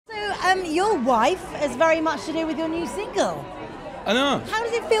your wife is very much to do with your new single. I know. How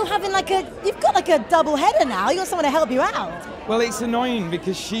does it feel having you've got like a double header now, you've got someone to help you out? Well, it's annoying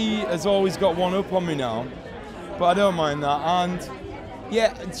because she has always got one up on me now, but I don't mind that. And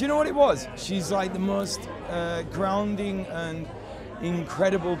yeah, do you know what it was? She's like the most grounding and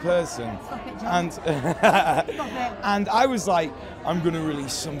incredible person. Stop it, John. And I was like, I'm going to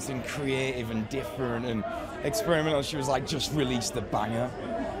release something creative and different and experimental. She was like, just release the banger.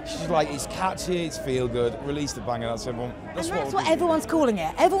 She's like, it's catchy, it's feel good, release the banger. That's everyone. That's what everyone's calling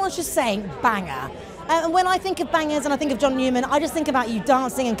it. Everyone's just saying banger. And when I think of bangers and I think of John Newman, I just think about you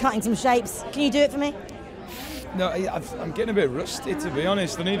dancing and cutting some shapes. Can you do it for me? No, I'm getting a bit rusty, to be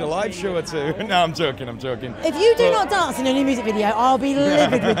honest. I need a live show or two. No, I'm joking. If you do not dance in your new music video, I'll be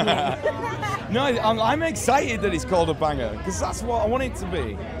livid with you. No, I'm excited that it's called a banger, because that's what I want it to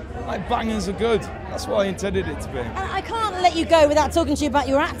be. Like, bangers are good. That's what I intended it to be. And I can't let you go without talking to you about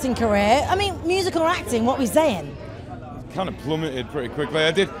your acting career. I mean, musical or acting, what are we saying? Kind of plummeted pretty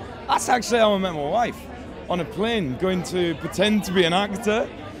quickly. That's actually how I met my wife. On a plane, going to pretend to be an actor.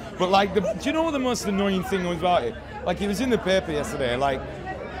 But like, do you know what the most annoying thing was about it? Like, it was in the paper yesterday, like,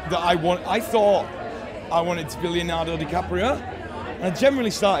 that I thought I wanted to be Leonardo DiCaprio. And I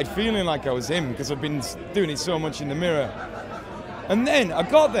generally started feeling like I was him, because I've been doing it so much in the mirror. And then I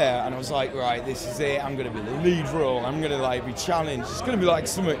got there and I was like, right, this is it. I'm going to be the lead role. I'm going to like be challenged. It's going to be like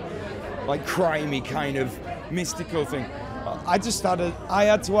something like crimey kind of mystical thing. I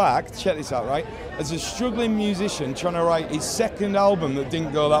had to act, check this out, right? As a struggling musician trying to write his second album that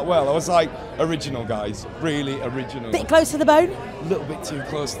didn't go that well. I was like, original, guys, really original. Bit close to the bone? A little bit too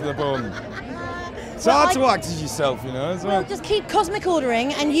close to the bone. It's hard to act as yourself, you know. Well, just keep cosmic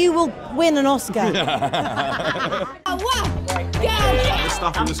ordering and you will win an Oscar. The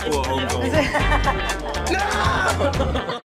stuff in the squat, hold on.